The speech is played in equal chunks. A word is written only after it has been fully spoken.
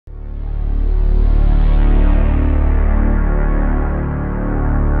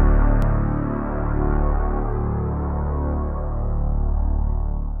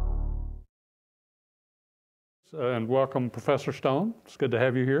And welcome Professor Stone. It's good to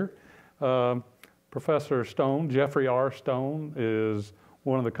have you here. Professor Stone, Geoffrey R. Stone, is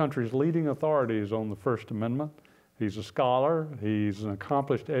one of the country's leading authorities on the First Amendment. He's a scholar, he's an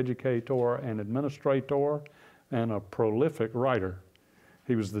accomplished educator and administrator, and a prolific writer.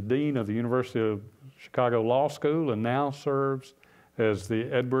 He was the Dean of the University of Chicago Law School and now serves as the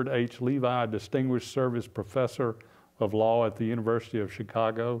Edward H. Levi Distinguished Service Professor of Law at the University of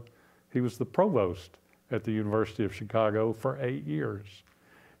Chicago. He was the provost at the University of Chicago for 8 years.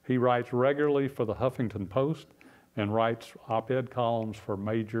 He writes regularly for the Huffington Post and writes op-ed columns for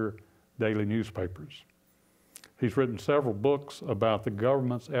major daily newspapers. He's written several books about the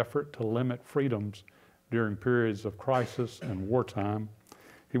government's effort to limit freedoms during periods of crisis and wartime.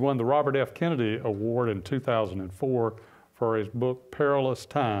 He won the Robert F. Kennedy Award in 2004 for his book, Perilous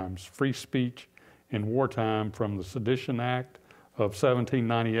Times, Free Speech in Wartime from the Sedition Act of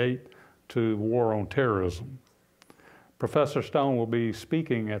 1798 to War on Terrorism. Professor Stone will be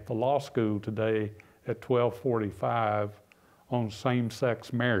speaking at the law school today at 12:45 on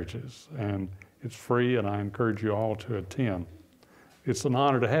same-sex marriages, and it's free, and I encourage you all to attend. It's an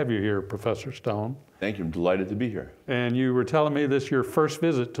honor to have you here, Professor Stone. Thank you. I'm delighted to be here. And you were telling me this is your first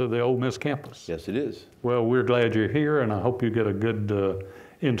visit to the Ole Miss campus. Yes, it is. Well, we're glad you're here, and I hope you get a good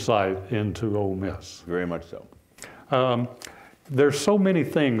insight into Ole Miss. Very much so. There's so many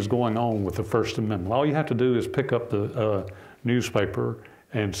things going on with the First Amendment. All you have to do is pick up the newspaper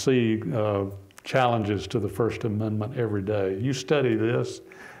and see challenges to the First Amendment every day. You study this,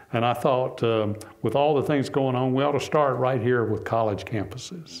 and I thought with all the things going on, we ought to start right here with college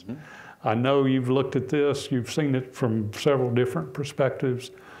campuses. Mm-hmm. I know you've looked at this, you've seen it from several different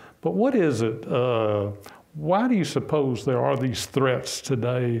perspectives, but what is it? Why do you suppose there are these threats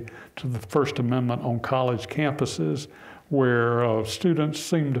today to the First Amendment on college campuses where students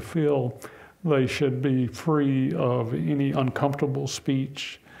seem to feel they should be free of any uncomfortable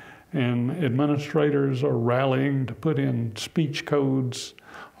speech, and administrators are rallying to put in speech codes,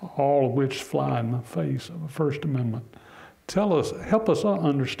 all of which fly in the face of the First Amendment? Help us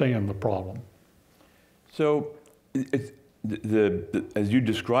understand the problem. So, as you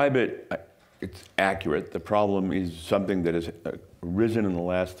describe it, it's accurate. The problem is something that has arisen in the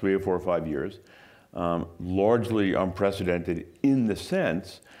last 3 or 4 or 5 years, largely unprecedented in the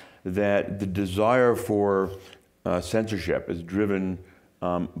sense that the desire for censorship is driven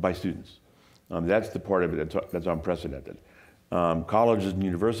by students. That's the part of it that's unprecedented. Colleges and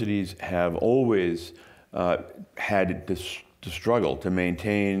universities have always had to struggle to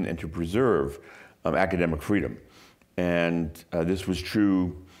maintain and to preserve academic freedom. And this was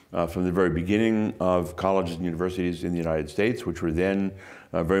true from the very beginning of colleges and universities in the United States, which were then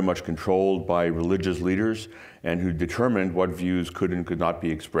very much controlled by religious leaders and who determined what views could and could not be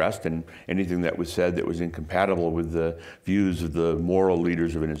expressed, and anything that was said that was incompatible with the views of the moral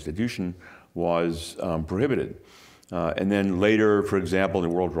leaders of an institution was prohibited. And then later, for example,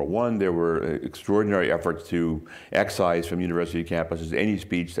 in World War I, there were extraordinary efforts to excise from university campuses any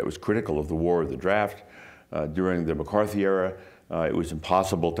speech that was critical of the war or the draft. During the McCarthy era, it was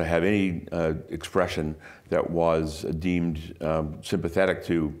impossible to have any expression that was deemed sympathetic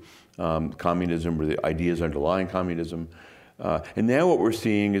to communism or the ideas underlying communism. And now what we're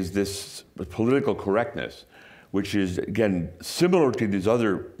seeing is this political correctness, which is, again, similar to these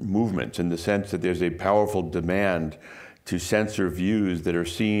other movements in the sense that there's a powerful demand to censor views that are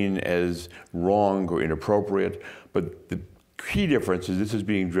seen as wrong or inappropriate. But the key difference is this is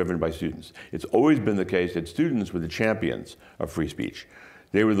being driven by students. It's always been the case that students were the champions of free speech.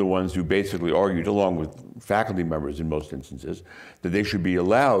 They were the ones who basically argued, along with faculty members in most instances, that they should be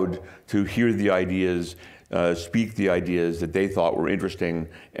allowed to hear the ideas, speak the ideas that they thought were interesting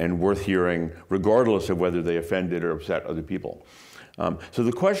and worth hearing, regardless of whether they offended or upset other people. So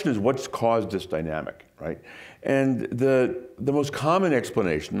the question is, what's caused this dynamic, right? And the most common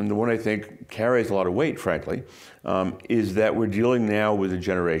explanation, and the one I think carries a lot of weight, frankly, is that we're dealing now with a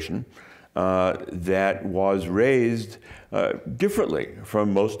generation that was raised differently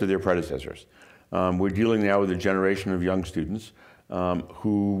from most of their predecessors. We're dealing now with a generation of young students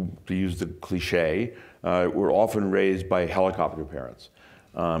who, to use the cliche, were often raised by helicopter parents,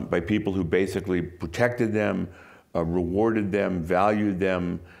 by people who basically protected them, rewarded them, valued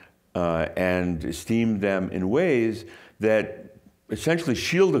them, and esteemed them in ways that essentially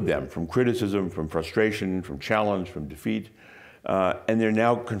shielded them from criticism, from frustration, from challenge, from defeat. And they're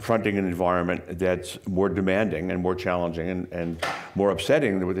now confronting an environment that's more demanding and more challenging and more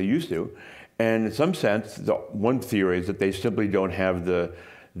upsetting than what they used to. And in some sense, one theory is that they simply don't have the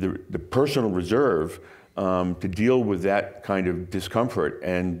personal reserve to deal with that kind of discomfort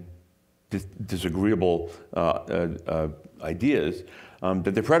and disagreeable ideas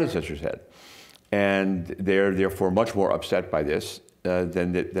that their predecessors had. And they're therefore much more upset by this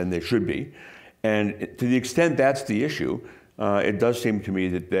than they should be. And to the extent that's the issue, it does seem to me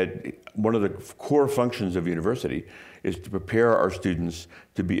that one of the core functions of university is to prepare our students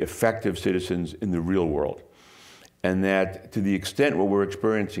to be effective citizens in the real world. And that to the extent what we're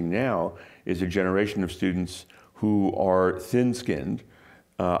experiencing now is a generation of students who are thin-skinned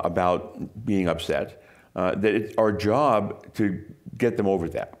about being upset, that it's our job to get them over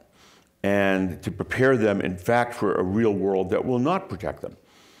that and to prepare them, in fact, for a real world that will not protect them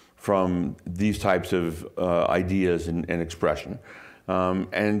from these types of ideas and expression,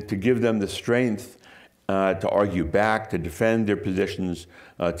 and to give them the strength to argue back, to defend their positions,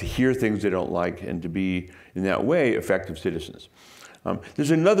 to hear things they don't like, and to be, in that way, effective citizens.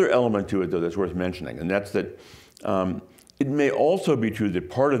 There's another element to it, though, that's worth mentioning, and that's that it may also be true that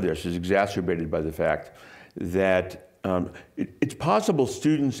part of this is exacerbated by the fact that it's possible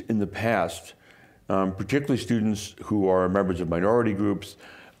students in the past, particularly students who are members of minority groups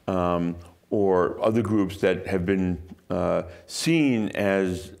or other groups that have been seen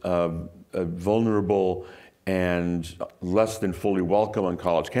as vulnerable and less than fully welcome on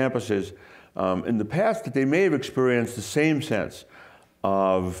college campuses, in the past, that they may have experienced the same sense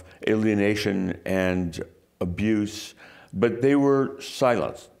of alienation and abuse, but they were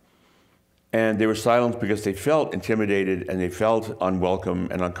silenced. And they were silenced because they felt intimidated and they felt unwelcome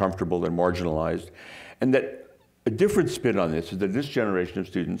and uncomfortable and marginalized. And that a different spin on this is that this generation of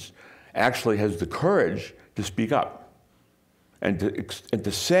students actually has the courage to speak up and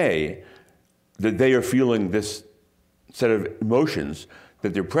to say that they are feeling this set of emotions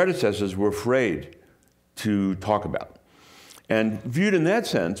that their predecessors were afraid to talk about. And viewed in that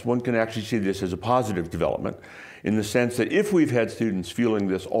sense, one can actually see this as a positive development, in the sense that if we've had students feeling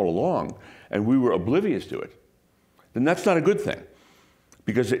this all along and we were oblivious to it, then that's not a good thing,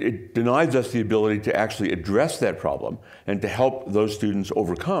 because it denies us the ability to actually address that problem and to help those students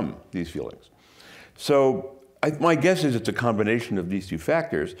overcome these feelings. So my guess is it's a combination of these two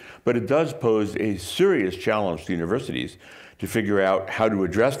factors, but it does pose a serious challenge to universities to figure out how to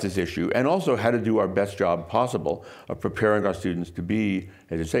address this issue and also how to do our best job possible of preparing our students to be,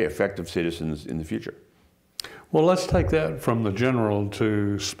 as I say, effective citizens in the future. Well, let's take that from the general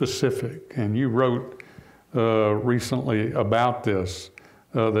to specific. And you wrote recently about this,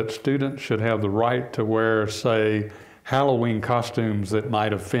 that students should have the right to wear, say, Halloween costumes that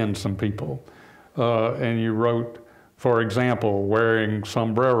might offend some people. And you wrote, for example, wearing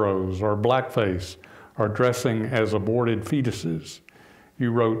sombreros or blackface or dressing as aborted fetuses.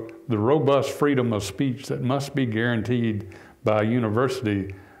 You wrote, the robust freedom of speech that must be guaranteed by a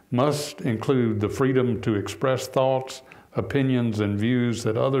university must include the freedom to express thoughts, opinions, and views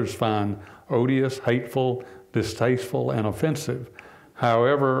that others find odious, hateful, distasteful, and offensive.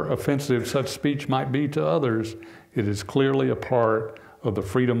 However offensive such speech might be to others, it is clearly a part of the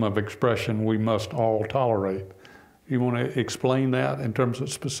freedom of expression we must all tolerate. You want to explain that in terms of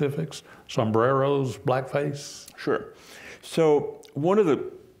specifics? Sombreros, blackface? Sure. So one of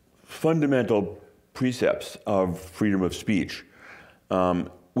the fundamental precepts of freedom of speech,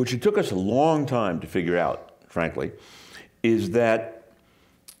 which it took us a long time to figure out, frankly, is that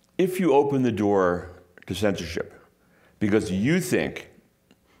if you open the door to censorship because you think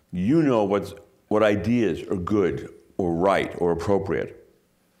you know what ideas are good or right or appropriate,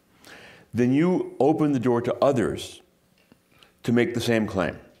 then you open the door to others to make the same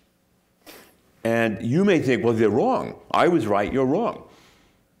claim. And you may think, well, they're wrong. I was right, you're wrong.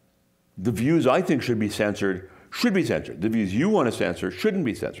 The views I think should be censored should be censored. The views you want to censor shouldn't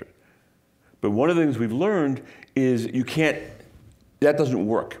be censored. But one of the things we've learned is that doesn't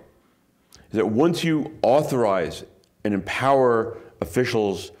work. That once you authorize and empower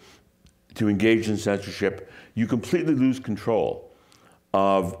officials to engage in censorship, you completely lose control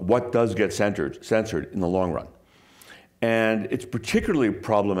of what does get censored in the long run. And it's particularly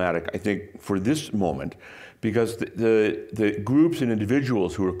problematic, I think, for this moment, because the groups and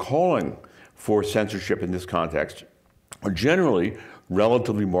individuals who are calling for censorship in this context are generally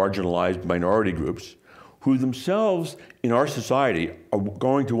relatively marginalized minority groups who themselves in our society are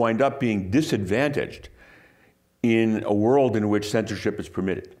going to wind up being disadvantaged in a world in which censorship is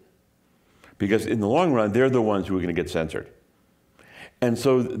permitted. Because in the long run, they're the ones who are going to get censored. And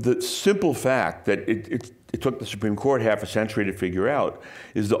so the simple fact that it took the Supreme Court half a century to figure out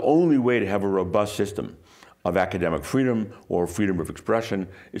is the only way to have a robust system of academic freedom or freedom of expression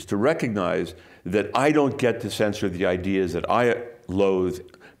is to recognize that I don't get to censor the ideas that I loathe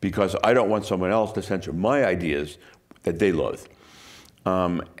because I don't want someone else to censor my ideas that they loathe.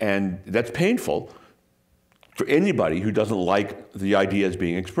 And that's painful for anybody who doesn't like the ideas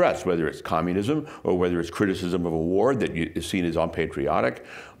being expressed, whether it's communism or whether it's criticism of a war that is seen as unpatriotic,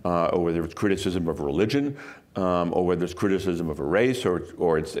 or whether it's criticism of religion, or whether it's criticism of a race,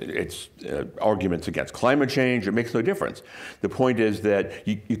 or it's arguments against climate change. It makes no difference. The point is that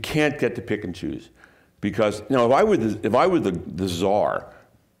you can't get to pick and choose, because if I were the czar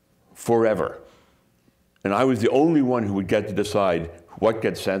forever, and I was the only one who would get to decide what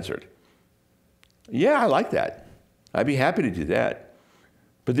gets censored, yeah, I like that. I'd be happy to do that.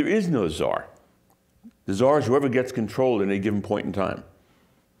 But there is no czar. The czar is whoever gets control at any given point in time.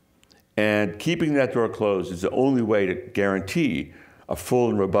 And keeping that door closed is the only way to guarantee a full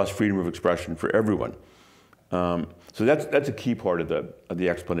and robust freedom of expression for everyone. So that's a key part of the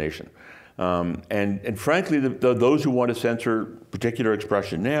explanation. And frankly, those who want to censor particular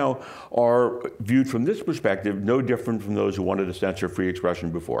expression now are viewed from this perspective no different from those who wanted to censor free expression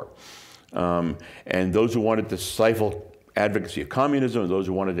before. And those who wanted to stifle advocacy of communism, and those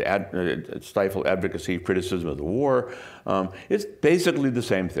who wanted to stifle advocacy of criticism of the war, it's basically the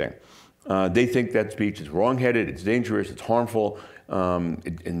same thing. They think that speech is wrong-headed, it's dangerous, it's harmful,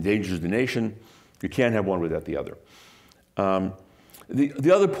 it endangers the nation. You can't have one without the other.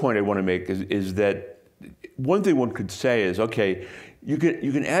 The other point I want to make is that one thing one could say is, okay, you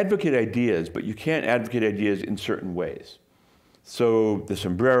can advocate ideas, but you can't advocate ideas in certain ways. So the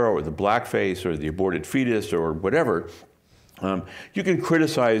sombrero or the blackface or the aborted fetus or whatever, you can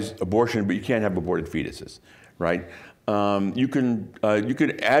criticize abortion, but you can't have aborted fetuses, right? You can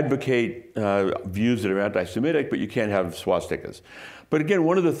advocate views that are anti-Semitic, but you can't have swastikas. But again,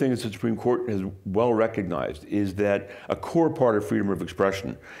 one of the things the Supreme Court has well recognized is that a core part of freedom of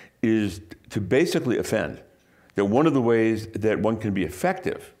expression is to basically offend. That one of the ways that one can be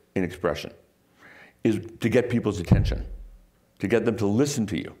effective in expression is to get people's attention, to get them to listen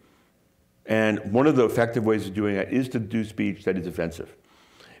to you. And one of the effective ways of doing that is to do speech that is offensive.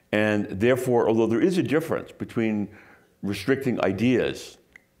 And therefore, although there is a difference between restricting ideas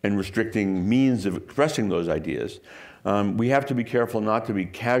and restricting means of expressing those ideas, we have to be careful not to be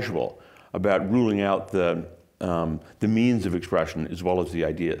casual about ruling out the means of expression as well as the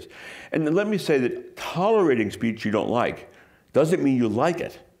ideas. And then let me say that tolerating speech you don't like doesn't mean you like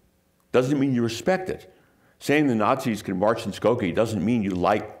it, doesn't mean you respect it. Saying the Nazis can march in Skokie doesn't mean you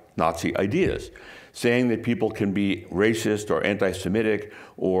like Nazi ideas. Saying that people can be racist or anti-Semitic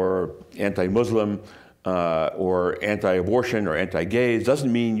or anti-Muslim or anti-abortion or anti-gays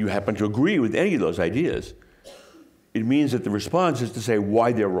doesn't mean you happen to agree with any of those ideas. It means that the response is to say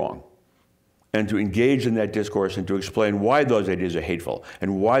why they're wrong and to engage in that discourse and to explain why those ideas are hateful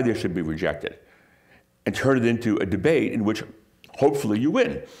and why they should be rejected and turn it into a debate in which hopefully you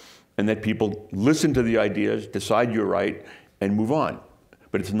win and that people listen to the ideas, decide you're right, and move on.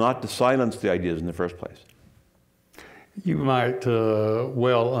 But it's not to silence the ideas in the first place. You might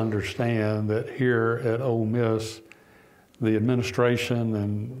well understand that here at Ole Miss, the administration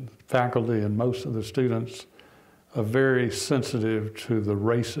and faculty and most of the students are very sensitive to the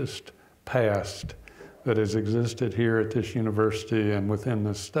racist past that has existed here at this university and within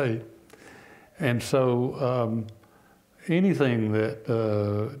the state. And so anything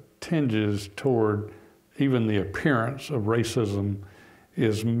that tinges toward even the appearance of racism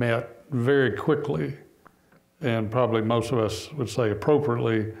is met very quickly, and probably most of us would say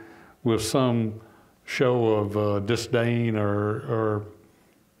appropriately, with some show of disdain or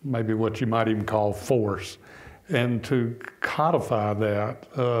maybe what you might even call force. And to codify that,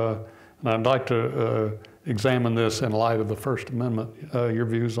 and I'd like to examine this in light of the First Amendment, your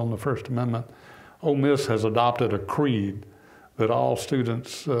views on the First Amendment. Ole Miss has adopted a creed that all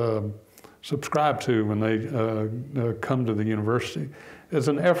students subscribe to when they come to the university as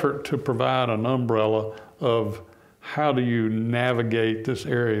an effort to provide an umbrella of how do you navigate this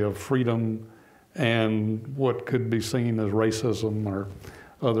area of freedom and what could be seen as racism or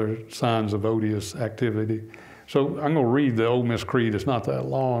other signs of odious activity. So I'm going to read the Ole Miss Creed. It's not that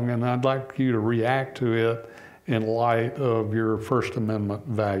long, and I'd like you to react to it in light of your First Amendment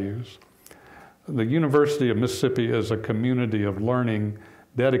values. The University of Mississippi is a community of learning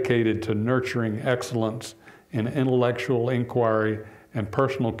dedicated to nurturing excellence in intellectual inquiry and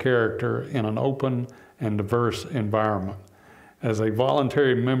personal character in an open and diverse environment. As a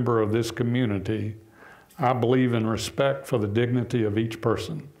voluntary member of this community, I believe in respect for the dignity of each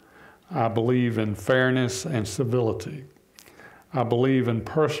person. I believe in fairness and civility. I believe in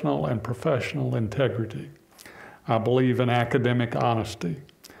personal and professional integrity. I believe in academic honesty.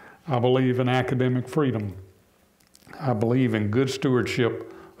 I believe in academic freedom. I believe in good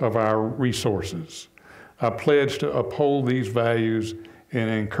stewardship of our resources. I pledge to uphold these values and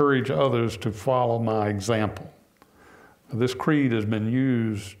encourage others to follow my example. This creed has been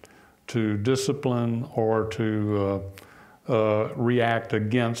used to discipline or to react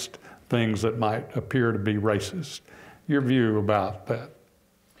against things that might appear to be racist. Your view about that?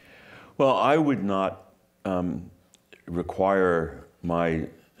 Well, I would not require my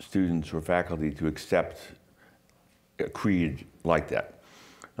students or faculty to accept a creed like that.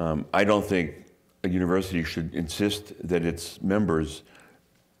 I don't think a university should insist that its members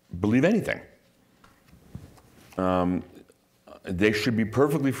believe anything. They should be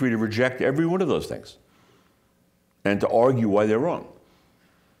perfectly free to reject every one of those things and to argue why they're wrong.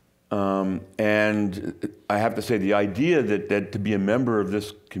 And I have to say, the idea that to be a member of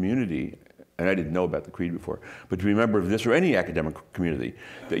this community, and I didn't know about the creed before, but to be a member of this or any academic community,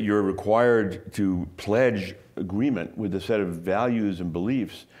 that you're required to pledge agreement with a set of values and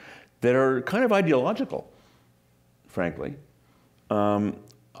beliefs that are kind of ideological, frankly,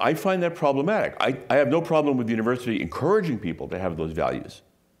 I find that problematic. I have no problem with the university encouraging people to have those values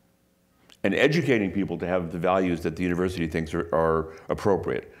and educating people to have the values that the university thinks are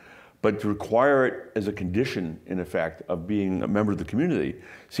appropriate. But to require it as a condition, in effect, of being a member of the community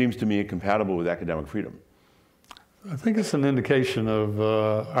seems to me incompatible with academic freedom. I think it's an indication of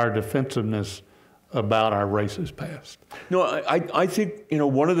our defensiveness about our racist past. No, I think, you know,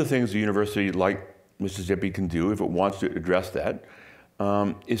 one of the things a university like Mississippi can do, if it wants to address that,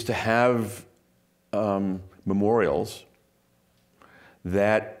 is to have memorials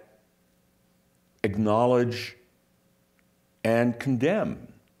that acknowledge and condemn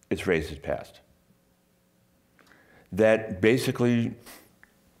its racist past, that basically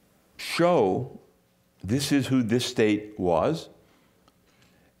show this is who this state was,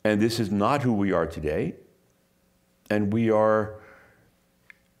 and this is not who we are today, and we are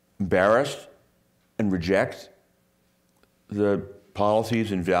embarrassed and reject the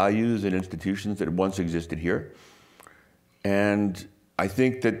policies and values and institutions that once existed here. And I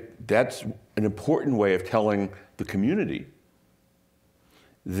think that that's an important way of telling the community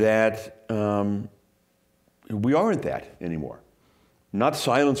that we aren't that anymore. Not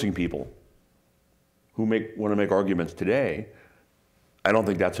silencing people who want to make arguments today. I don't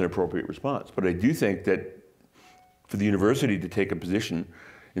think that's an appropriate response. But I do think that for the university to take a position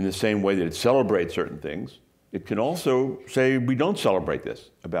in the same way that it celebrates certain things, it can also say we don't celebrate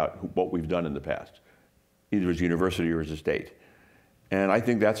this about what we've done in the past, either as a university or as a state. And I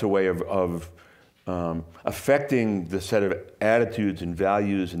think that's a way of affecting the set of attitudes and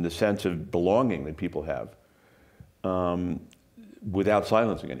values and the sense of belonging that people have without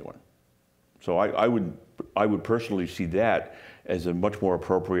silencing anyone. So I would personally see that as a much more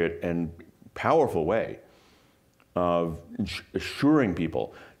appropriate and powerful way of assuring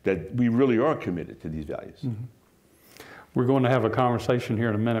people that we really are committed to these values. Mm-hmm. We're going to have a conversation here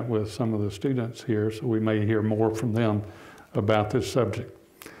in a minute with some of the students here, so we may hear more from them about this subject.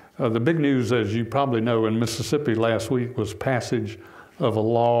 The big news, as you probably know, in Mississippi last week was passage of a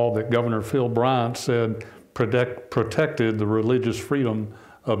law that Governor Phil Bryant said protected the religious freedom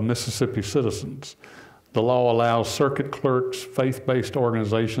of Mississippi citizens. The law allows circuit clerks, faith-based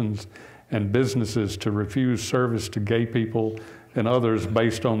organizations, and businesses to refuse service to gay people and others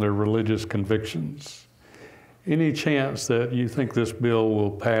based on their religious convictions. Any chance that you think this bill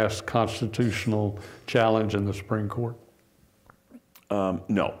will pass constitutional challenge in the Supreme Court?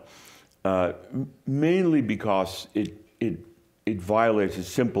 No. Mainly because it violates a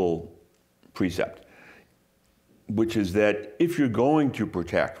simple precept, which is that if you're going to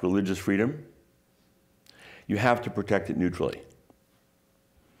protect religious freedom, you have to protect it neutrally.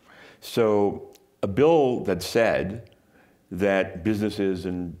 So a bill that said that businesses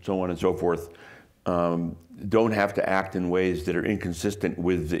and so on and so forth don't have to act in ways that are inconsistent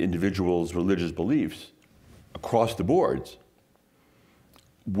with the individual's religious beliefs across the boards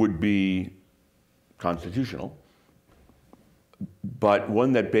would be constitutional, but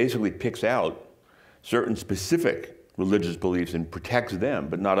one that basically picks out certain specific religious beliefs and protects them,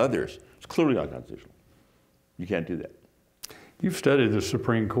 but not others, it's clearly unconstitutional. You can't do that. You've studied the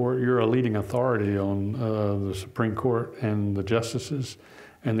Supreme Court. You're a leading authority on the Supreme Court and the justices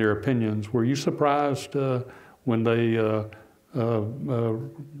and their opinions. Were you surprised when they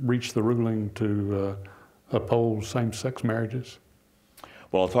reached the ruling to oppose same-sex marriages?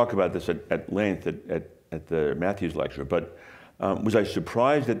 Well, I'll talk about this at length at the Matthews lecture, but was I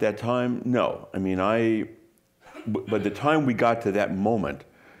surprised at that time? No. I mean, by the time we got to that moment,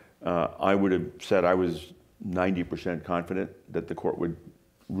 I would have said I was 90% confident that the court would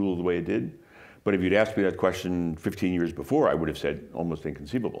rule the way it did. But if you'd asked me that question 15 years before, I would have said almost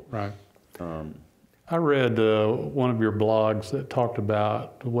inconceivable. Right. I read one of your blogs that talked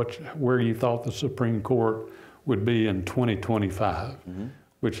about where you thought the Supreme Court would be in 2025,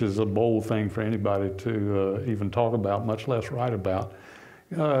 which is a bold thing for anybody to even talk about, much less write about.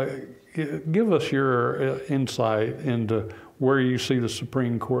 Give us your insight into where you see the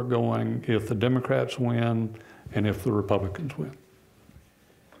Supreme Court going if the Democrats win and if the Republicans win.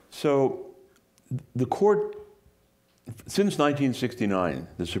 So the court, since 1969,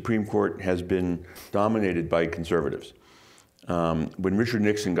 the Supreme Court has been dominated by conservatives. When Richard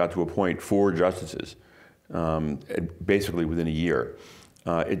Nixon got to appoint 4 justices, basically within a year,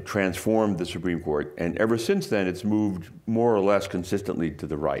 it transformed the Supreme Court, and ever since then it's moved more or less consistently to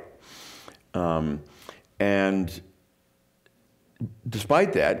the right. And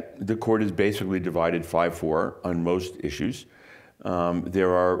despite that, the court is basically divided 5-4 on most issues.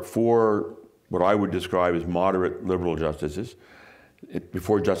 There are 4 what I would describe as moderate liberal justices.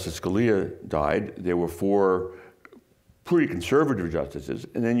 Before Justice Scalia died, there were 4 pretty conservative justices,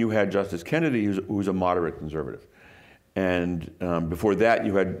 and then you had Justice Kennedy, who was a moderate conservative. And before that,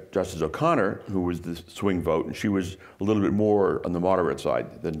 you had Justice O'Connor, who was the swing vote, and she was a little bit more on the moderate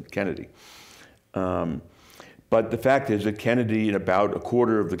side than Kennedy. But the fact is that Kennedy, in about a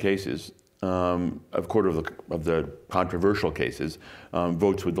quarter of the cases, a quarter of the controversial cases,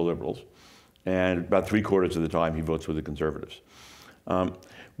 votes with the liberals. And about 3/4 of the time, he votes with the conservatives.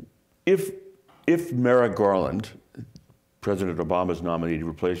 If Merrick Garland, President Obama's nominee to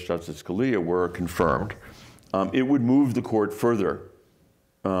replace Justice Scalia, were confirmed, it would move the court further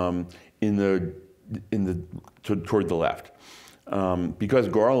toward the left. Because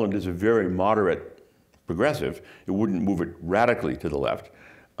Garland is a very moderate progressive, it wouldn't move it radically to the left,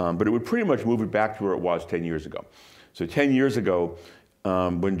 but it would pretty much move it back to where it was 10 years ago. So 10 years ago,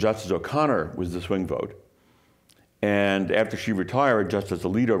 when Justice O'Connor was the swing vote, and after she retired, Justice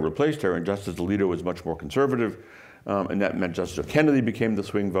Alito replaced her, and Justice Alito was much more conservative, and that meant Justice Kennedy became the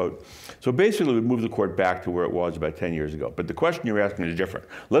swing vote. So basically, we moved the court back to where it was about 10 years ago. But the question you're asking is different.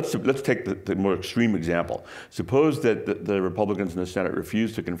 Let's take the more extreme example. Suppose that the Republicans in the Senate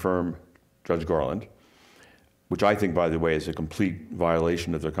refuse to confirm Judge Garland, which I think, by the way, is a complete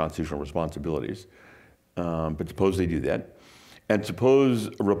violation of their constitutional responsibilities. But suppose they do that. And suppose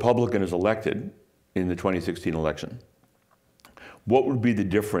a Republican is elected in the 2016 election. What would be the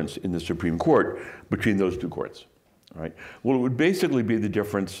difference in the Supreme Court between those 2 courts? Right? Well, it would basically be the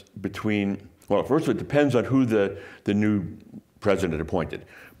difference between, well, first it depends on who the new president appointed,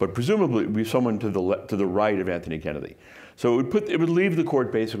 but presumably it would be someone to the right of Anthony Kennedy. So it would leave the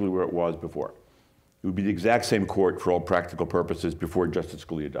court basically where it was before. It would be the exact same court for all practical purposes before Justice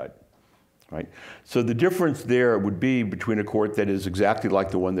Scalia died. Right? So the difference there would be between a court that is exactly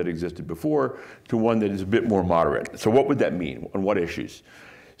like the one that existed before to one that is a bit more moderate. So what would that mean? On what issues?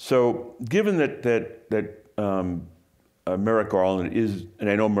 So given that Merrick Garland is, and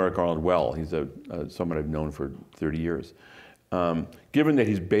I know Merrick Garland well, he's someone I've known for 30 years. Given that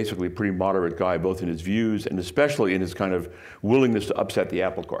he's basically a pretty moderate guy, both in his views and especially in his kind of willingness to upset the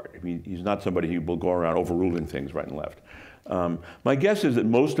apple cart. I mean, he's not somebody who will go around overruling things right and left. My guess is that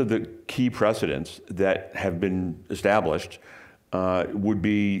most of the key precedents that have been established would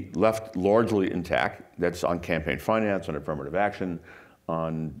be left largely intact. That's on campaign finance, on affirmative action,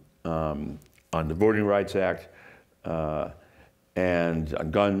 on the Voting Rights Act, and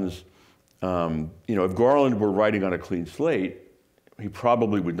on guns. If Garland were writing on a clean slate, he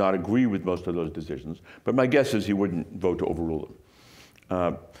probably would not agree with most of those decisions, but my guess is he wouldn't vote to overrule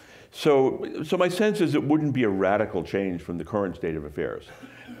them. So my sense is it wouldn't be a radical change from the current state of affairs.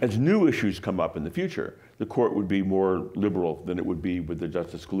 As new issues come up in the future, the court would be more liberal than it would be with the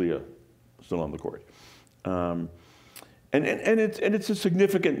Justice Scalia still on the court. And it's a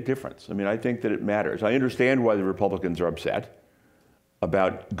significant difference. I mean, I think that it matters. I understand why the Republicans are upset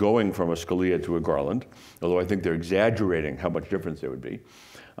about going from a Scalia to a Garland, although I think they're exaggerating how much difference there would be.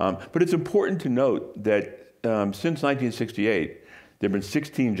 But it's important to note that since 1968, there have been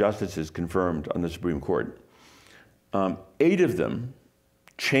 16 justices confirmed on the Supreme Court. 8 of them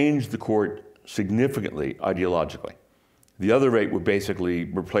changed the court significantly ideologically. The other 8 were basically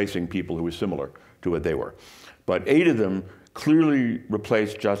replacing people who were similar to what they were. But 8 of them clearly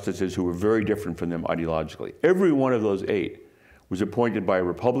replaced justices who were very different from them ideologically. Every one of those 8 was appointed by a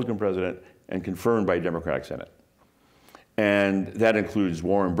Republican president and confirmed by a Democratic Senate. And that includes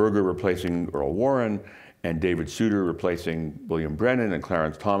Warren Burger replacing Earl Warren, and David Souter replacing William Brennan, and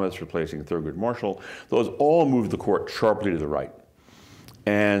Clarence Thomas replacing Thurgood Marshall. Those all moved the court sharply to the right.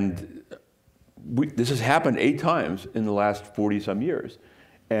 And this has happened 8 times in the last 40-some years.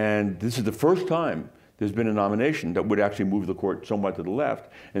 And this is the first time there's been a nomination that would actually move the court somewhat to the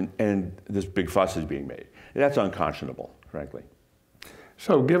left, and this big fuss is being made. That's unconscionable, frankly.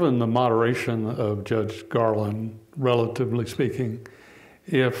 So given the moderation of Judge Garland, relatively speaking,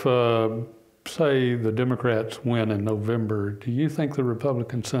 if, say, the Democrats win in November, do you think the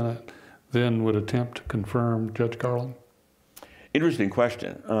Republican Senate then would attempt to confirm Judge Garland? Interesting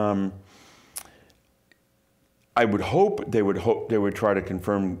question. I would hope they would try to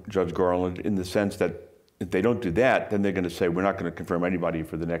confirm Judge Garland in the sense that if they don't do that, then they're going to say we're not going to confirm anybody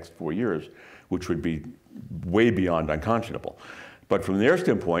for the next 4 years, which would be way beyond unconscionable. But from their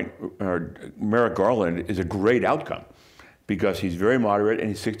standpoint, Merrick Garland is a great outcome because he's very moderate and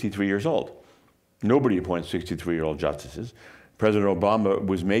he's 63 years old. Nobody appoints 63-year-old justices. President Obama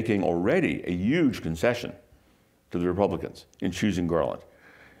was making already a huge concession to the Republicans in choosing Garland.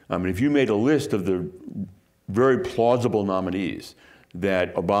 I mean, if you made a list of the very plausible nominees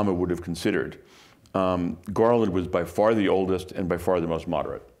that Obama would have considered, Garland was by far the oldest and by far the most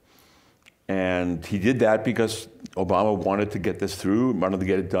moderate. And he did that because Obama wanted to get this through, wanted to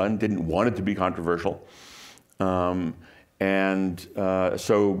get it done, didn't want it to be controversial. So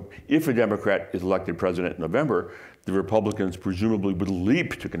if a Democrat is elected president in November, the Republicans presumably would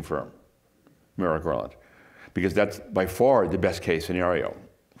leap to confirm Merrick Garland, because that's by far the best case scenario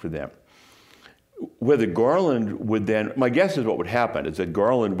for them. Whether Garland would then, my guess is what would happen is that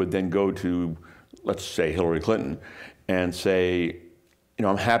Garland would then go to, let's say, Hillary Clinton and say, you know,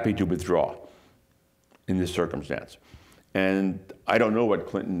 I'm happy to withdraw in this circumstance. And I don't know what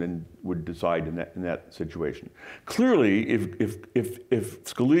Clinton would decide in that situation. Clearly, if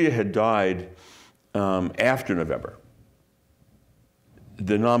Scalia had died after November,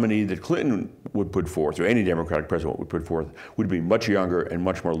 the nominee that Clinton would put forth, or any Democratic president would put forth, would be much younger and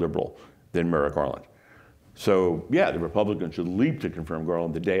much more liberal than Merrick Garland. So, yeah, the Republicans should leap to confirm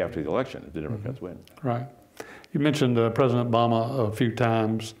Garland the day after the election if the Democrats win. Right. You mentioned President Obama a few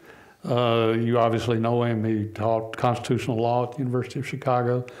times. You obviously know him. He taught constitutional law at the University of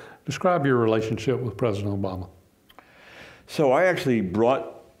Chicago. Describe your relationship with President Obama. So I actually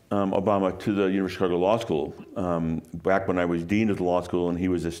brought Obama to the University of Chicago Law School back when I was dean of the law school and he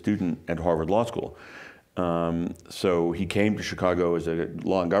was a student at Harvard Law School. So he came to Chicago as a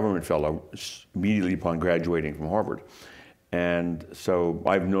law and government fellow immediately upon graduating from Harvard. And so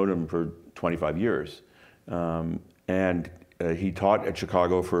I've known him for 25 years. He taught at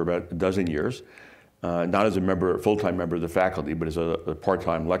Chicago for about a dozen years, not as a full-time member of the faculty, but as a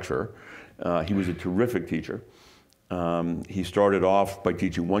part-time lecturer. He was a terrific teacher. He started off by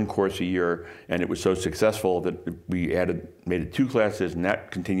teaching one course a year, and it was so successful that we made it 2 classes, and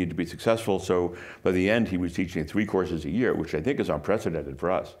that continued to be successful. So by the end, he was teaching 3 courses a year, which I think is unprecedented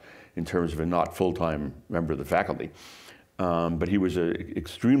for us in terms of a not full-time member of the faculty. But he was an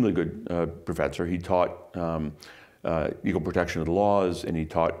extremely good professor. He taught equal protection of the laws, and he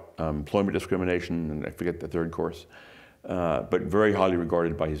taught employment discrimination, and I forget the third course, but very highly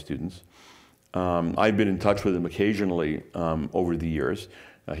regarded by his students. I've been in touch with him occasionally over the years.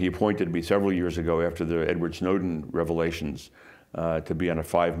 He appointed me several years ago after the Edward Snowden revelations to be on a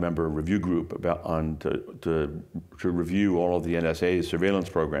 5-member review group to review all of the NSA's surveillance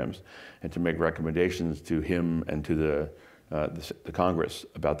programs and to make recommendations to him and to the Congress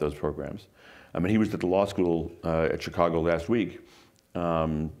about those programs. I mean, he was at the law school at Chicago last week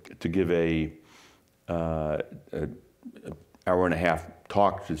to give a hour-and-a-half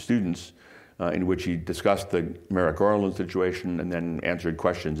talk to students in which he discussed the Merrick Garland situation and then answered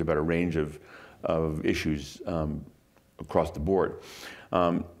questions about a range of issues across the board.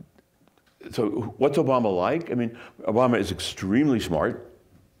 So what's Obama like? I mean, Obama is extremely smart.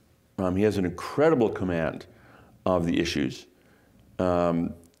 He has an incredible command of the issues. I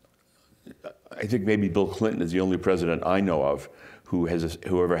think maybe Bill Clinton is the only president I know of who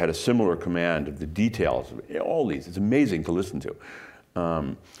ever had a similar command of the details of all these. It's amazing to listen to.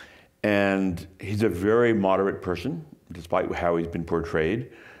 And he's a very moderate person, despite how he's been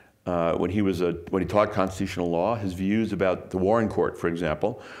portrayed. When he taught constitutional law, his views about the Warren Court, for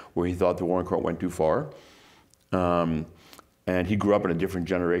example, where he thought the Warren Court went too far. And he grew up in a different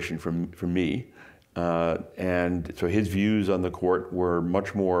generation from me. And so his views on the court were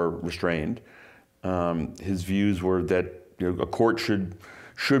much more restrained. His views were that a court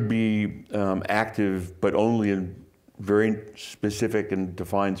should be active, but only in very specific and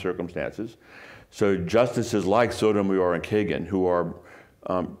defined circumstances. So justices like Sotomayor and Kagan, who are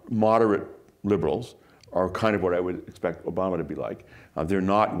moderate liberals, are kind of what I would expect Obama to be like. They're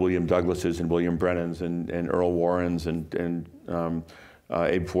not William Douglases and William Brennans and Earl Warrens and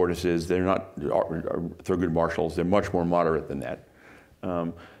Abe Fortases. They're not Thurgood Marshalls. They're much more moderate than that.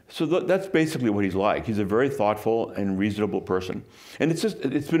 So that's basically what he's like. He's a very thoughtful and reasonable person. And it's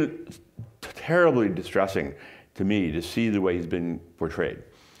been terribly distressing to me to see the way he's been portrayed.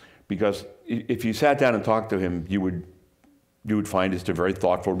 Because if you sat down and talked to him, you would find he's a very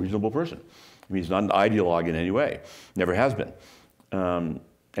thoughtful, reasonable person. I mean, he's not an ideologue in any way, never has been. And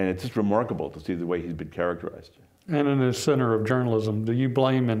it's just remarkable to see the way he's been characterized. And in the center of journalism, do you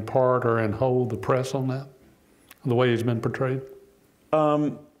blame in part or in whole the press on that, the way he's been portrayed?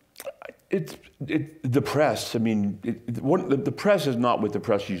 The press, I mean, the press is not what the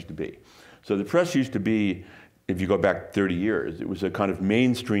press used to be. So the press used to be, if you go back 30 years, it was a kind of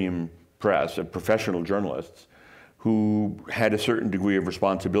mainstream press of professional journalists who had a certain degree of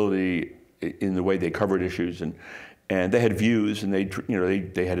responsibility in the way they covered issues, and they had views, and they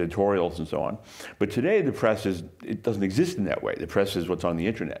had editorials and so on. But today the press it doesn't exist in that way. The press is what's on the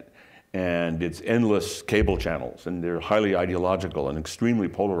internet, and it's endless cable channels, and they're highly ideological and extremely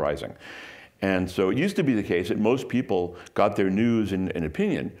polarizing. And so it used to be the case that most people got their news and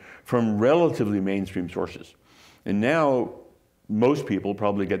opinion from relatively mainstream sources. And now most people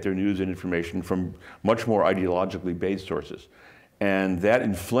probably get their news and information from much more ideologically based sources. And that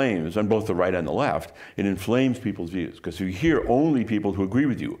inflames, on both the right and the left, it inflames people's views. Because if you hear only people who agree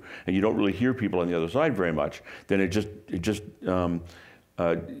with you, and you don't really hear people on the other side very much, then it just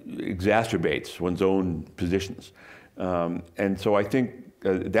exacerbates one's own positions. And so I think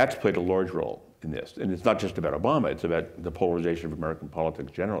that's played a large role in this. And it's not just about Obama, it's about the polarization of American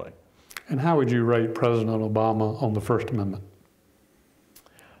politics generally. And how would you rate President Obama on the First Amendment?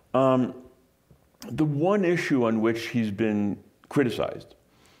 The one issue on which he's been criticized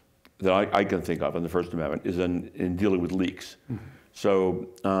that I can think of on the First Amendment is in dealing with leaks. Mm-hmm. So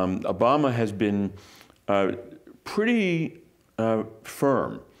Obama has been pretty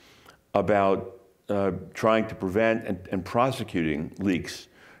firm about trying to prevent and prosecuting leaks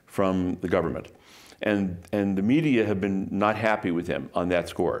from the government. And the media have been not happy with him on that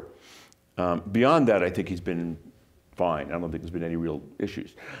score. Beyond that, I think he's been fine. I don't think there's been any real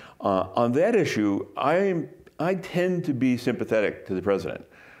issues. On that issue, I tend to be sympathetic to the president,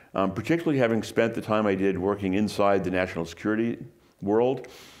 particularly having spent the time I did working inside the national security world.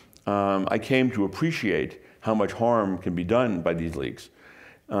 I came to appreciate how much harm can be done by these leaks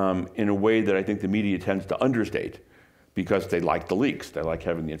in a way that I think the media tends to understate, because they like the leaks. They like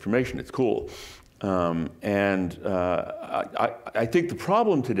having the information. It's cool. I think the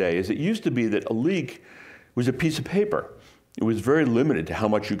problem today is it used to be that a leak was a piece of paper. It was very limited to how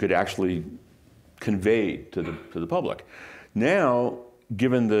much you could actually convey to the public. Now,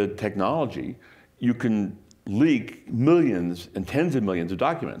 given the technology, you can leak millions and tens of millions of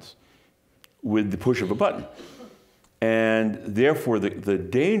documents with the push of a button. And therefore, the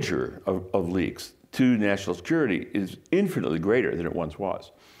danger of leaks to national security is infinitely greater than it once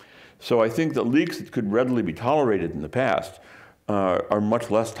was. So I think that leaks that could readily be tolerated in the past are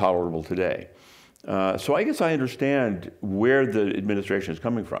much less tolerable today. So I guess I understand where the administration is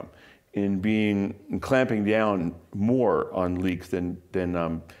coming from in clamping down more on leaks than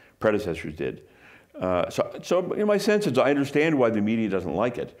predecessors did. So in my sense is I understand why the media doesn't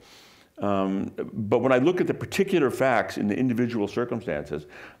like it. But when I look at the particular facts in the individual circumstances,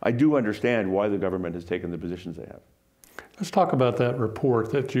 I do understand why the government has taken the positions they have. Let's talk about that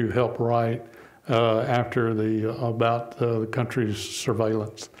report that you helped write after about the country's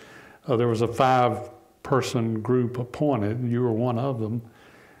surveillance. There was a 5-person group appointed, and you were one of them.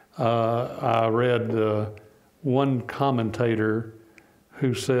 I read one commentator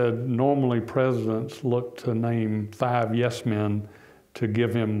who said normally presidents look to name 5 yes men to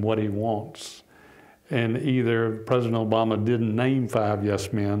give him what he wants. And either President Obama didn't name 5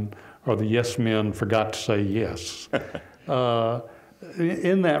 yes men, or the yes men forgot to say yes.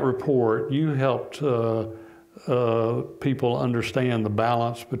 In that report, you helped people understand the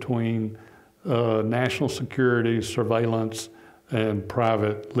balance between national security, surveillance, and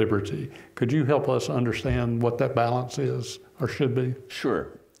private liberty. Could you help us understand what that balance is, or should be?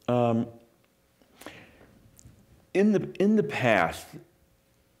 Sure. In the past,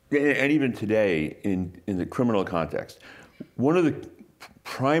 and even today in the criminal context, one of the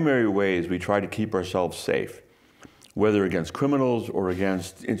primary ways we try to keep ourselves safe, whether against criminals or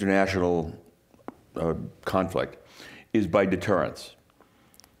against international conflict, is by deterrence.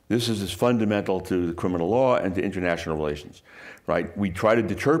 This is as fundamental to the criminal law and to international relations, right? We try to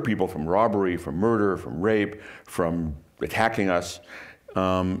deter people from robbery, from murder, from rape, from attacking us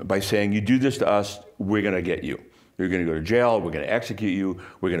by saying, you do this to us, we're going to get you. You're going to go to jail, we're going to execute you,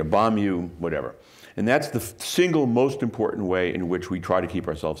 we're going to bomb you, whatever. And that's the single most important way in which we try to keep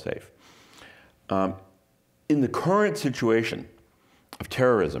ourselves safe. In the current situation, of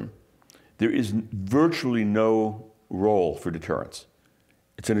terrorism, there is virtually no role for deterrence.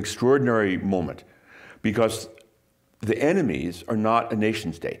 It's an extraordinary moment because the enemies are not a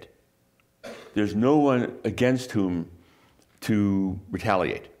nation state. There's no one against whom to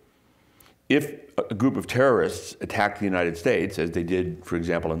retaliate. If a group of terrorists attack the United States, as they did, for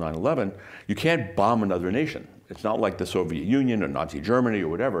example, in 9/11, you can't bomb another nation. It's not like the Soviet Union or Nazi Germany or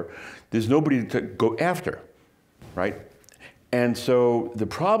whatever. There's nobody to go after, right? And so the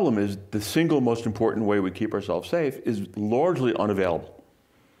problem is the single most important way we keep ourselves safe is largely unavailable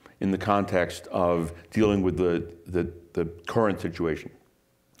in the context of dealing with the current situation,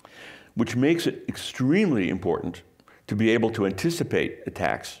 which makes it extremely important to be able to anticipate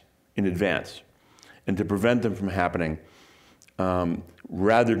attacks in advance and to prevent them from happening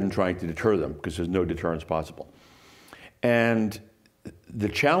rather than trying to deter them, because there's no deterrence possible. And the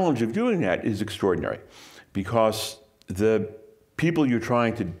challenge of doing that is extraordinary because the people you're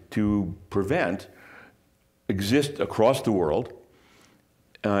trying to prevent exist across the world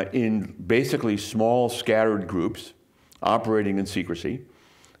in basically small scattered groups operating in secrecy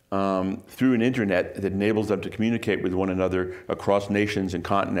through an internet that enables them to communicate with one another across nations and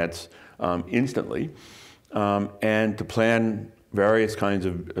continents instantly and to plan various kinds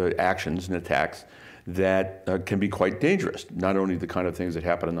of actions and attacks that can be quite dangerous. Not only the kind of things that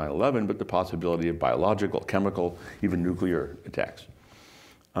happened in 9/11, but the possibility of biological, chemical, even nuclear attacks.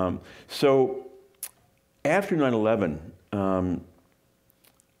 So after 9/11, one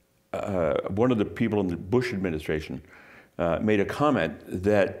of the people in the Bush administration made a comment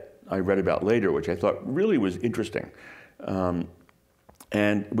that I read about later, which I thought really was interesting. And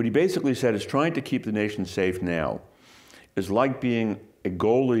what he basically said is trying to keep the nation safe now is like being a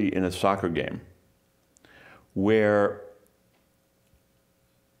goalie in a soccer game where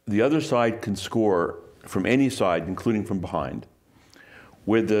the other side can score from any side, including from behind,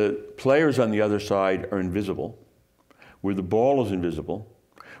 where the players on the other side are invisible, where the ball is invisible,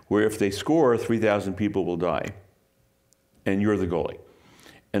 where if they score, 3,000 people will die, and you're the goalie.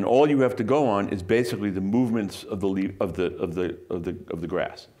 And all you have to go on is basically the movements of the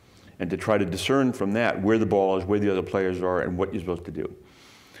grass, and to try to discern from that where the ball is, where the other players are, and what you're supposed to do.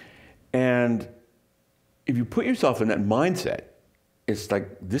 And if you put yourself in that mindset, it's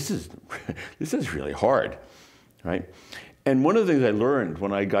like, this is really hard, right? And one of the things I learned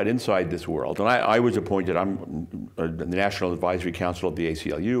when I got inside this world, and I was appointed, I'm the National Advisory Council of the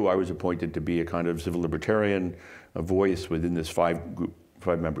ACLU, I was appointed to be a kind of civil libertarian voice within this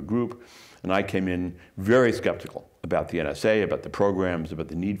five-member group, and I came in very skeptical about the NSA, about the programs, about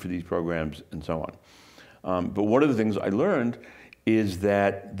the need for these programs, and so on. But one of the things I learned is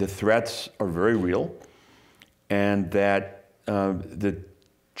that the threats are very real, and that the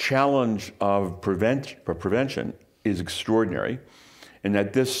challenge of prevention is extraordinary, and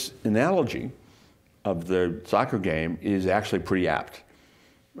that this analogy of the soccer game is actually pretty apt.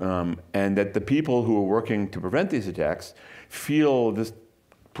 And that the people who are working to prevent these attacks feel this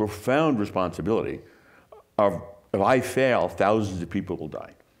profound responsibility of, if I fail, thousands of people will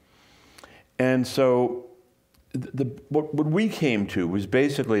die. And so what we came to was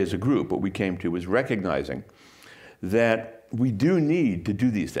basically, as a group, what we came to was recognizing that we do need to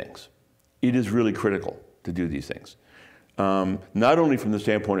do these things. It is really critical to do these things. Not only from the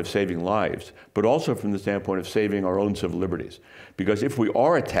standpoint of saving lives, but also from the standpoint of saving our own civil liberties. Because if we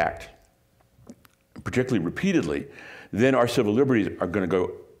are attacked, particularly repeatedly, then our civil liberties are going to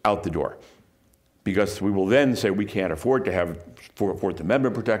go out the door. Because we will then say we can't afford to have Fourth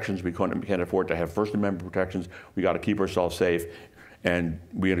Amendment protections, we can't afford to have First Amendment protections, we got to keep ourselves safe, and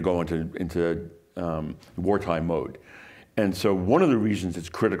we got to go into wartime mode. And so one of the reasons it's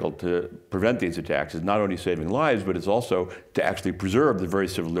critical to prevent these attacks is not only saving lives, but it's also to actually preserve the very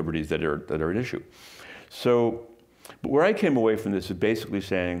civil liberties that are at issue. So, but where I came away from this is basically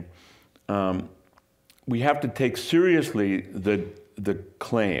saying we have to take seriously the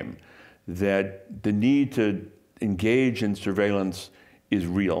claim that the need to engage in surveillance is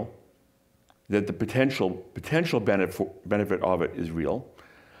real, that the potential benefit of it is real.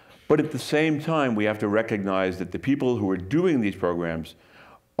 But at the same time, we have to recognize that the people who are doing these programs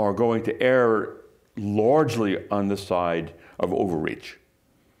are going to err largely on the side of overreach.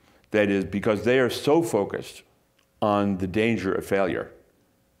 That is, because they are so focused on the danger of failure,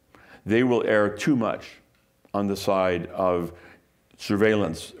 they will err too much on the side of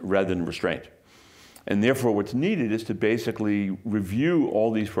surveillance rather than restraint. And therefore, what's needed is to basically review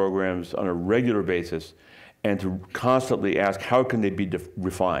all these programs on a regular basis and to constantly ask, how can they be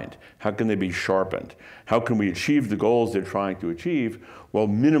refined? How can they be sharpened? How can we achieve the goals they're trying to achieve while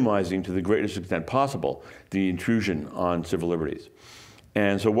minimizing to the greatest extent possible the intrusion on civil liberties?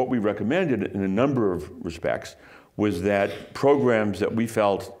 And so what we recommended in a number of respects was that programs that we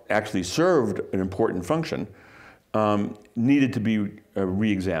felt actually served an important function needed to be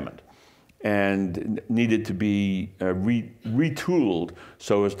re-examined and needed to be retooled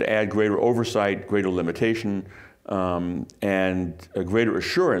so as to add greater oversight, greater limitation, and a greater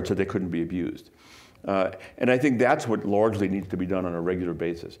assurance that they couldn't be abused. And I think that's what largely needs to be done on a regular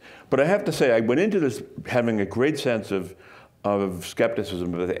basis. But I have to say, I went into this having a great sense of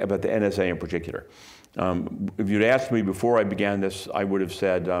skepticism about the NSA in particular. If you'd asked me before I began this, I would have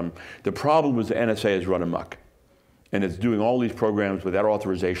said the problem is the NSA has run amok. And it's doing all these programs without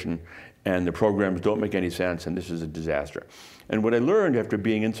authorization, and the programs don't make any sense, and this is a disaster. And what I learned after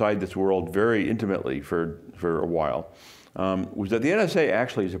being inside this world very intimately for a while was that the NSA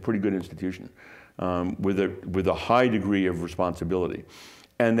actually is a pretty good institution with a high degree of responsibility.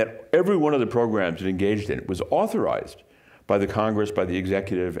 And that every one of the programs it engaged in was authorized by the Congress, by the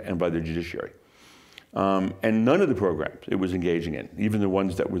executive, and by the judiciary. And none of the programs it was engaging in, even the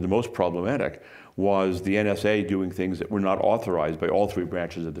ones that were the most problematic, was the NSA doing things that were not authorized by all three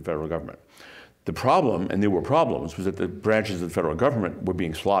branches of the federal government. The problem, and there were problems, was that the branches of the federal government were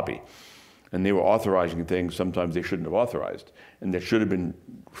being sloppy. And they were authorizing things sometimes they shouldn't have authorized, and that should have been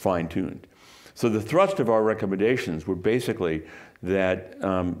fine-tuned. So the thrust of our recommendations were basically that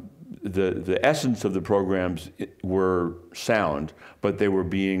the essence of the programs were sound, but they were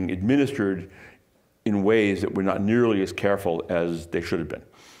being administered in ways that were not nearly as careful as they should have been.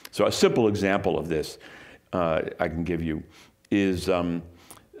 So a simple example of this I can give you is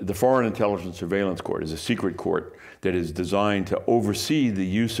the Foreign Intelligence Surveillance Court is a secret court that is designed to oversee the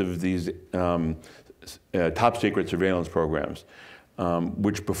use of these top secret surveillance programs,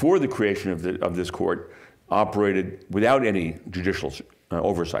 which before the creation of this court operated without any judicial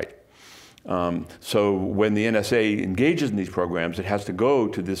oversight. So when the NSA engages in these programs, it has to go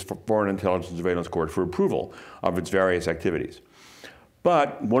to this Foreign Intelligence Surveillance Court for approval of its various activities.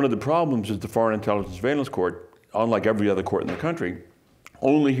 But one of the problems is the Foreign Intelligence Surveillance Court, unlike every other court in the country,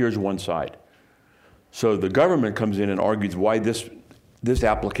 only hears one side. So the government comes in and argues why this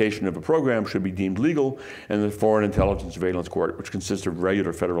application of a program should be deemed legal, and the Foreign Intelligence Surveillance Court, which consists of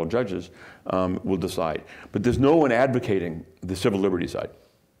regular federal judges, will decide. But there's no one advocating the civil liberties side.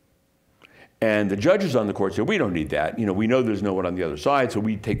 And the judges on the court say, we don't need that. You know, we know there's no one on the other side, so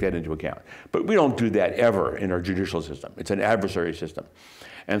we take that into account. But we don't do that ever in our judicial system. It's an adversary system.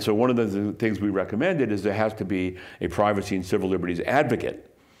 And so one of the things we recommended is there has to be a privacy and civil liberties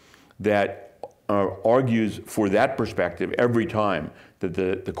advocate that argues for that perspective every time that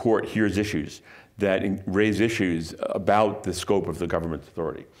the court hears issues that raise issues about the scope of the government's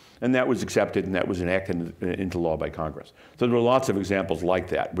authority. And that was accepted, and that was enacted into law by Congress. So there were lots of examples like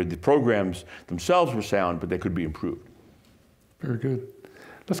that, where the programs themselves were sound, but they could be improved. Very good.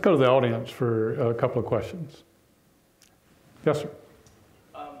 Let's go to the audience for a couple of questions. Yes, sir.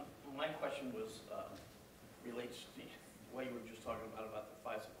 My question was relates to what you were just talking about the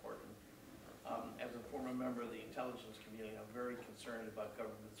FISA court. As a former member of the intelligence community, I'm very concerned about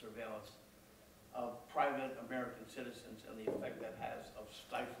government surveillance of private American citizens and the effect that has of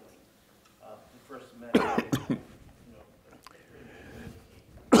stifling the First Amendment.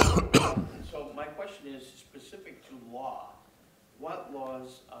 So my question is specific to law. What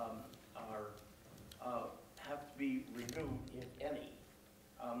laws have to be renewed, if any,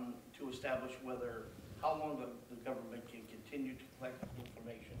 to establish how long the government can continue to collect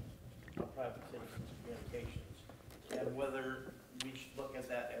information on private citizens' communications, and whether we should look at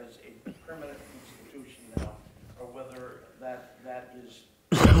that as a permanent institution now, or whether that is,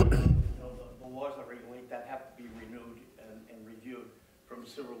 the laws that regulate that have to be renewed and reviewed from a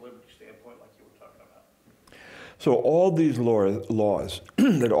civil liberties standpoint, like you were talking about. So all these laws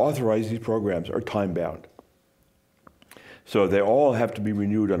that authorize these programs are time-bound. So they all have to be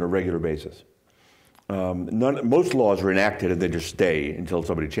renewed on a regular basis. Most laws are enacted and they just stay until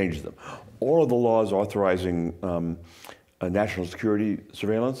somebody changes them. All of the laws authorizing national security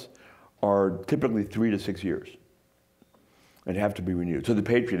surveillance are typically 3 to 6 years and have to be renewed. So the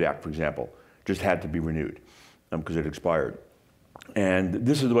Patriot Act, for example, just had to be renewed because it expired. And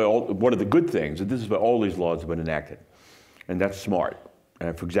this is the way one of the good things, that this is why all these laws have been enacted. And that's smart,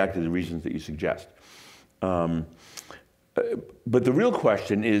 for exactly the reasons that you suggest. But the real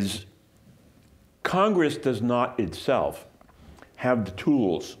question is, Congress does not itself have the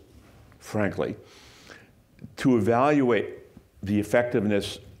tools, frankly, to evaluate the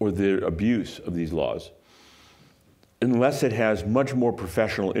effectiveness or the abuse of these laws unless it has much more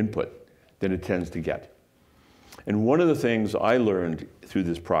professional input than it tends to get. And one of the things I learned through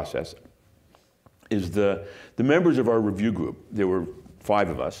this process is the members of our review group, there were 5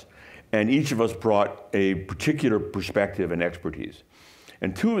 of us, and each of us brought a particular perspective and expertise.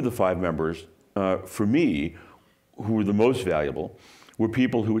 And 2 of the 5 members, for me, who were the most valuable, were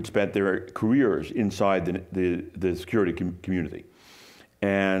people who had spent their careers inside the security community.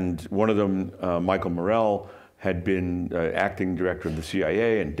 And one of them, Michael Morrell, had been acting director of the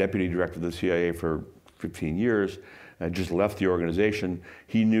CIA and deputy director of the CIA for 15 years, just left the organization.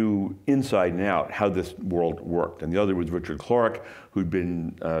 He knew inside and out how this world worked. And the other was Richard Clark, who'd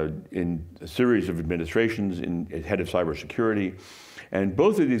been in a series of administrations as head of cybersecurity. And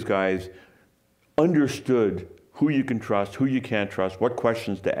both of these guys understood who you can trust, who you can't trust, what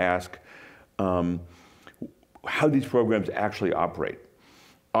questions to ask, how these programs actually operate.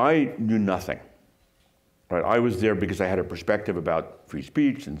 I knew nothing. Right? I was there because I had a perspective about free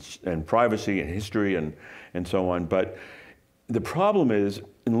speech and privacy and history and so on. But the problem is,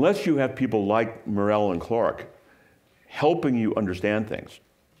 unless you have people like Morrell and Clark helping you understand things,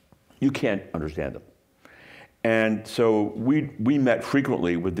 you can't understand them. And so we met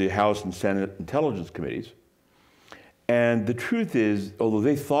frequently with the House and Senate Intelligence Committees. And the truth is, although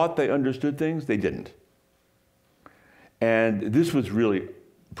they thought they understood things, they didn't. And this was really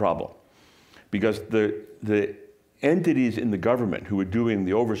a problem, because the entities in the government who are doing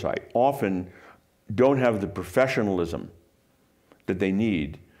the oversight often don't have the professionalism that they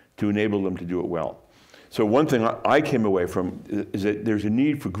need to enable them to do it well. So one thing I came away from is that there's a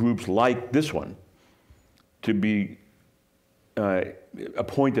need for groups like this one to be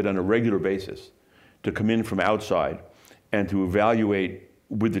appointed on a regular basis, to come in from outside and to evaluate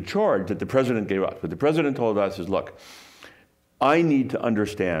with the charge that the president gave us. What the president told us is, look, I need to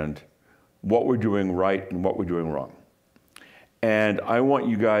understand what we're doing right and what we're doing wrong. And I want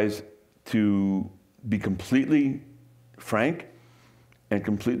you guys to be completely frank and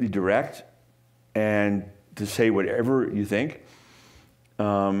completely direct and to say whatever you think.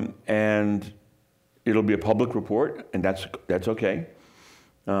 And it'll be a public report, and that's okay.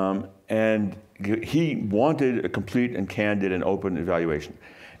 And he wanted a complete and candid and open evaluation.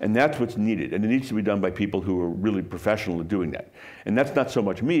 And that's what's needed. And it needs to be done by people who are really professional at doing that. And that's not so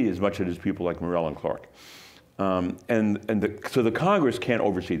much me as much as it is people like Morrell and Clark. So the Congress can't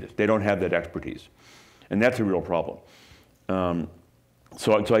oversee this. They don't have that expertise. And that's a real problem.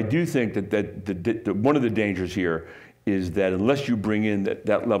 So I do think that one of the dangers here is that unless you bring in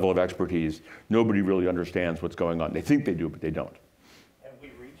that level of expertise, nobody really understands what's going on. They think they do, but they don't. Have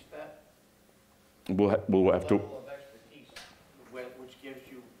we reached that? We'll have to. Level of expertise, which gives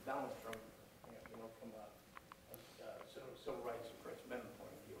you balance from, from a civil rights and First Amendment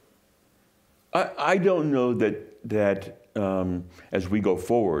point of view. I don't know that as we go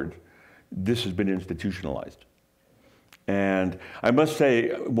forward, this has been institutionalized. And I must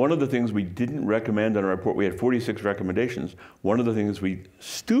say, one of the things we didn't recommend on our report, we had 46 recommendations. One of the things we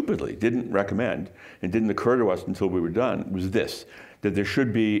stupidly didn't recommend and didn't occur to us until we were done was this, that there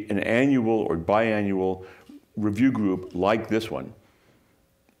should be an annual or biannual review group like this one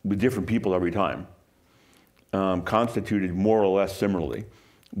with different people every time, constituted more or less similarly,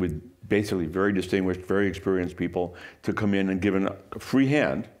 with basically very distinguished, very experienced people to come in and given a free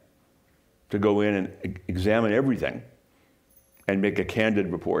hand to go in and examine everything and make a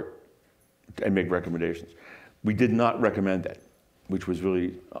candid report and make recommendations. We did not recommend that, which was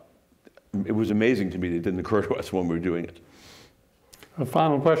really, it was amazing to me that it didn't occur to us when we were doing it. A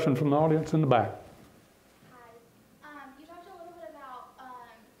final question from the audience in the back. Hi. You talked a little bit about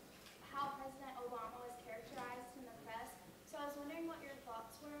how President Obama was characterized in the press. So I was wondering what your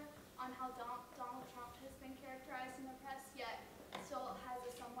thoughts were on how Donald Trump has been characterized in the press, yet still has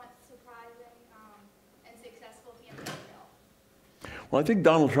a somewhat surprising and successful campaign trail. Well, I think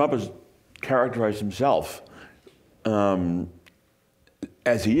Donald Trump has characterized himself as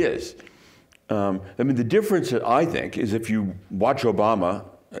he is. I mean, the difference, I think, is if you watch Obama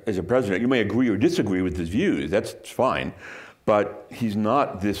as a president, you may agree or disagree with his views, that's fine, but he's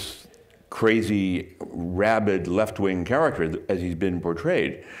not this crazy, rabid, left-wing character as he's been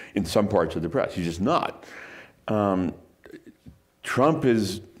portrayed in some parts of the press. He's just not. Trump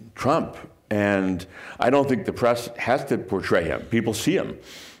is Trump. And I don't think the press has to portray him. People see him,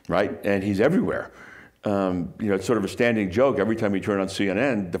 right? And he's everywhere. It's sort of a standing joke. Every time you turn on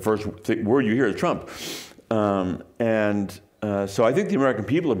CNN, the first word you hear is Trump. So I think the American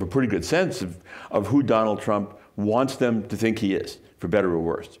people have a pretty good sense of who Donald Trump wants them to think he is, for better or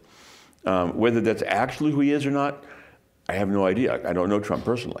worse. Whether that's actually who he is or not, I have no idea. I don't know Trump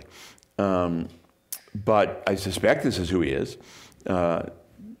personally. But I suspect this is who he is.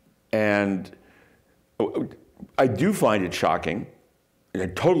 And I do find it shocking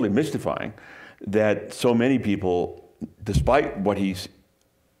and totally mystifying that so many people despite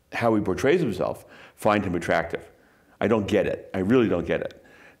how he portrays himself, find him attractive. I don't get it. I really don't get it.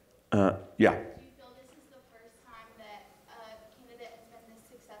 Yeah. Do you feel this is the first time that a candidate has been this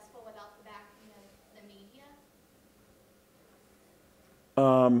successful without the backing of the media?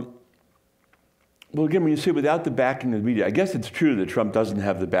 Well, again, when you say without the backing of the media, I guess it's true that Trump doesn't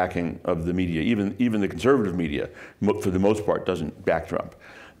have the backing of the media. Even the conservative media, for the most part, doesn't back Trump.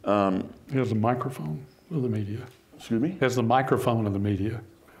 He has the microphone of the media. Excuse me? He has the microphone of the media.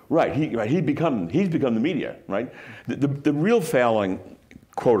 Right. He's become the media. Right. The real failing,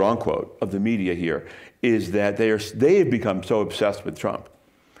 quote unquote, of the media here is that they have become so obsessed with Trump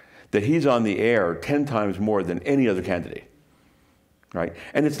that he's on the air 10 times more than any other candidate. Right.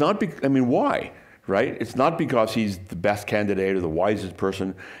 And it's not. Why? Right? It's not because he's the best candidate or the wisest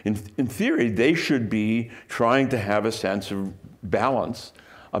person. In theory, they should be trying to have a sense of balance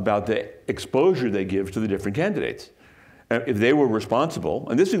about the exposure they give to the different candidates. If they were responsible,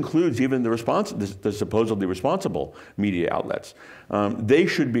 and this includes even the supposedly responsible media outlets, they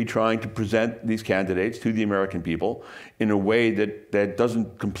should be trying to present these candidates to the American people in a way that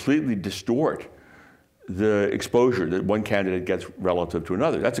doesn't completely distort the exposure that one candidate gets relative to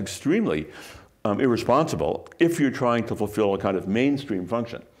another. That's extremely irresponsible if you're trying to fulfill a kind of mainstream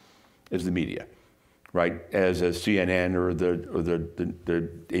function as the media, right? As CNN or the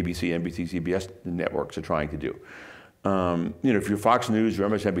ABC, NBC, CBS networks are trying to do. If you're Fox News or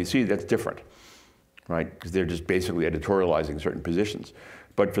MSNBC, that's different, right? Because they're just basically editorializing certain positions.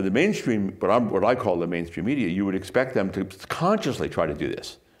 But for the mainstream, what I call the mainstream media, you would expect them to consciously try to do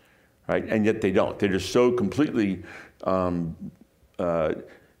this, right? And yet they don't. They're just so completely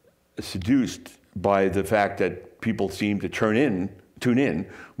seduced by the fact that people seem to tune in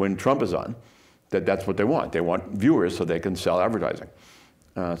when Trump is on, that's what they want. They want viewers so they can sell advertising.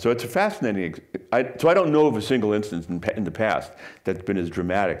 So it's a fascinating. So I don't know of a single instance in the past that's been as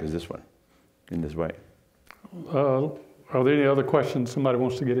dramatic as this one, in this way. Are there any other questions somebody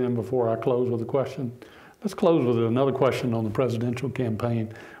wants to get in before I close with a question? Let's close with another question on the presidential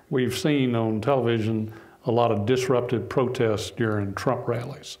campaign. We've seen on television a lot of disruptive protests during Trump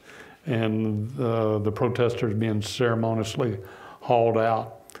rallies, and the protesters being ceremoniously hauled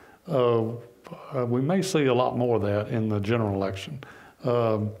out. We may see a lot more of that in the general election,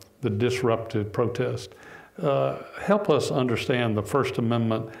 the disruptive protest. Help us understand the First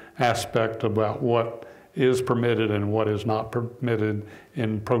Amendment aspect about what is permitted and what is not permitted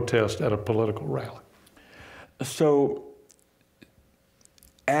in protest at a political rally. So,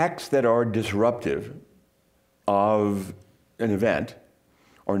 acts that are disruptive of an event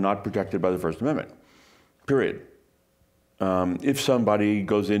are not protected by the First Amendment, period. If somebody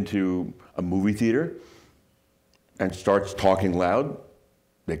goes into a movie theater and starts talking loud,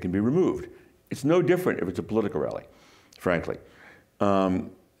 they can be removed. It's no different if it's a political rally, frankly.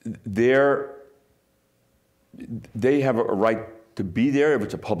 They have a right to be there if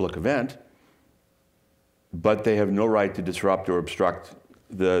it's a public event, but they have no right to disrupt or obstruct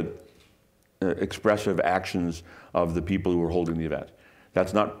the expressive actions of the people who are holding the event.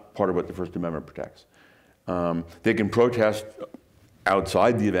 That's not part of what the First Amendment protects. They can protest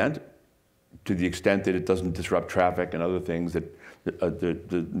outside the event to the extent that it doesn't disrupt traffic and other things that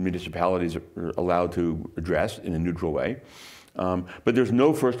the municipalities are allowed to address in a neutral way. But there's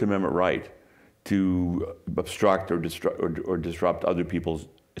no First Amendment right to obstruct or disrupt other people's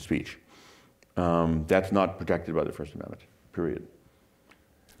speech. That's not protected by the First Amendment, period.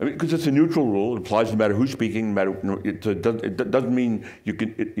 Because it's a neutral rule. It applies no matter who's speaking. It doesn't mean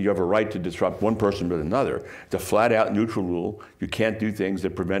you have a right to disrupt one person with another. It's a flat-out neutral rule. You can't do things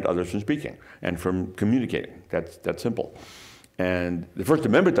that prevent others from speaking and from communicating. That's simple. And the First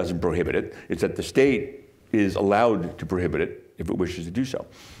Amendment doesn't prohibit it. It's that the state is allowed to prohibit it if it wishes to do so.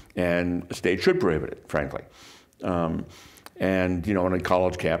 And the state should prohibit it, frankly. And on a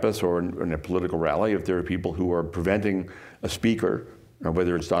college campus or in a political rally, if there are people who are preventing a speaker,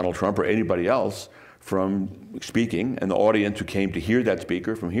 whether it's Donald Trump or anybody else, from speaking, and the audience who came to hear that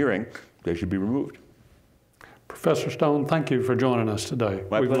speaker from hearing, they should be removed. Professor Stone, thank you for joining us today.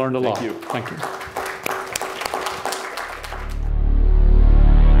 My We've pleasure. learned a lot. Thank you. Thank you.